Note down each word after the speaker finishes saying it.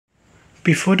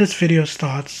Before this video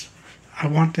starts, I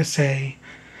want to say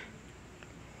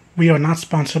we are not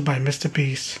sponsored by Mr.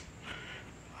 Beast.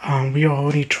 We are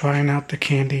already trying out the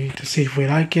candy to see if we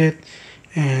like it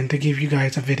and to give you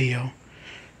guys a video.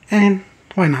 And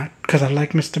why not? Because I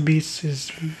like Mr.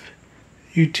 Beast's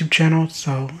YouTube channel,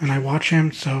 and I watch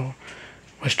him, so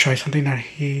let's try something that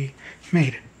he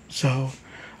made. So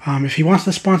if he wants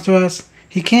to sponsor us,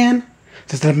 he can.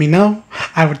 Just let me know.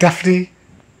 I would definitely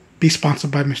be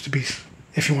sponsored by Mr. Beast.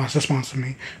 If he wants to sponsor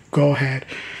me, go ahead.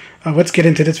 Let's get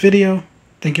into this video.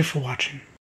 Thank you for watching.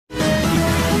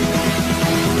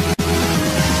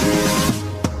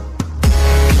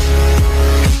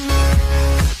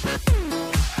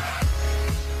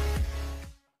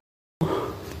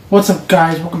 What's up,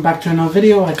 guys? Welcome back to another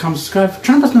video. Like, comment, subscribe.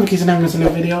 Turn on post notifications and never miss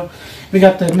another video. We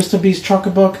got the Mr. Beast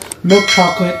chocolate book, milk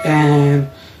chocolate, and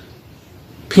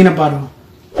peanut butter.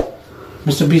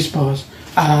 Mr. Beast bars.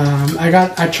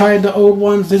 I tried the old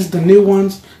ones. This is the new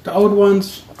ones. The old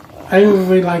ones, I didn't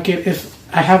really like it.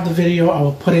 If I have the video, I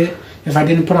will put it. If I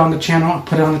didn't put it on the channel, I'll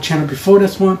put it on the channel before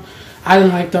this one. I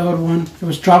didn't like the old one. It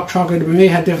was dark chocolate. We may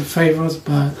have different flavors,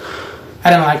 but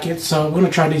I didn't like it. So we're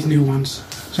gonna try these new ones.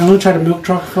 So I'm gonna try the milk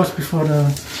chocolate first before the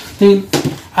thing.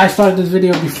 I started this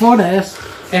video before this,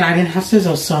 and I didn't have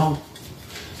scissors,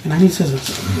 and I need scissors.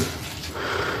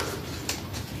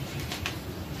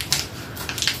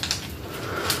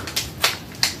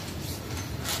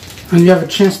 And you have a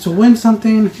chance to win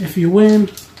something if you win.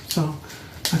 So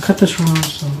I cut this wrong,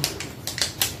 so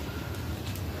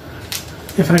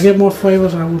if I get more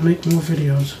flavors, I will make more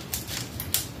videos.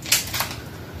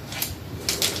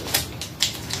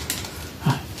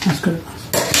 Alright, that's good enough.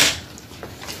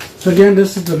 So again,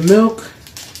 this is the milk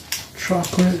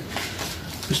chocolate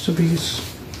Mr. Beast.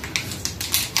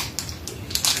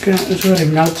 Again, it's already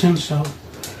melting, so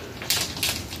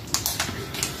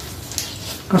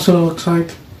that's what it looks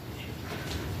like.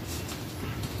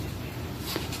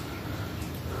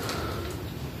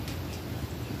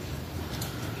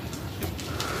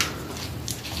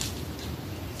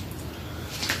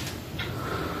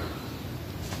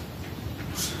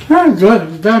 That's good.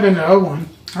 It's better than the other one.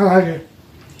 I like it.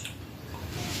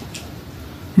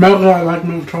 Milk, I like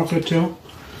milk chocolate too.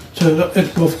 So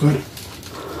it's both good.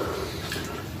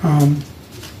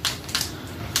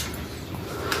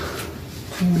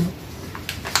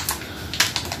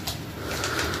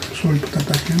 So we put that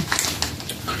back in.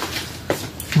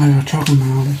 I got chocolate in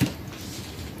my olive.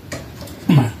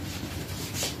 Come on.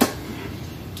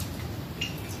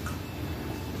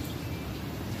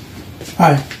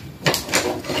 Alright.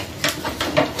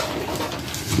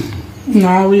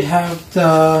 Now we have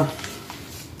the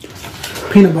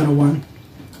peanut butter one.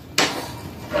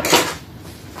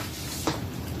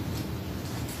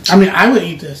 I mean, I would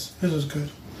eat this. This is good.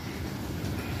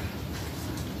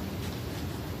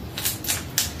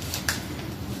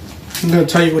 I'm going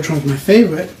to tell you which one's my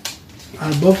favorite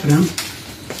out of both of them.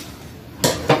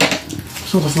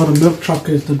 So the milk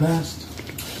chocolate is the best.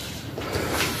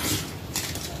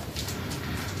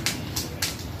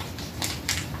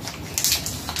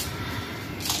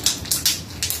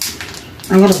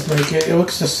 I'm gonna break it. It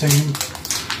looks the same.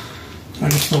 I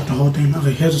just broke the whole thing.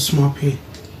 Okay, here's a small piece.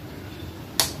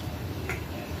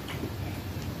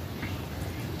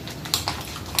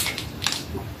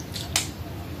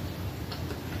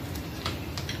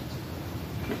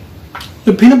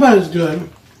 The peanut butter is good,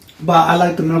 but I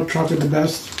like the milk chocolate the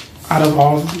best out of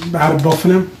both of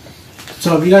them.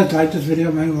 So if you guys like this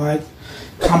video, maybe like,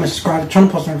 comment, subscribe, turn on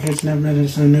post notifications, never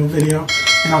miss a new video,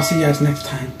 and I'll see you guys next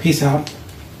time. Peace out.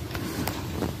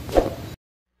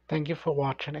 Thank you for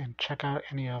watching, and check out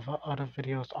any of our other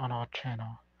videos on our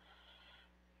channel.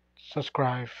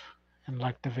 Subscribe and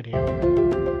like the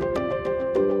video.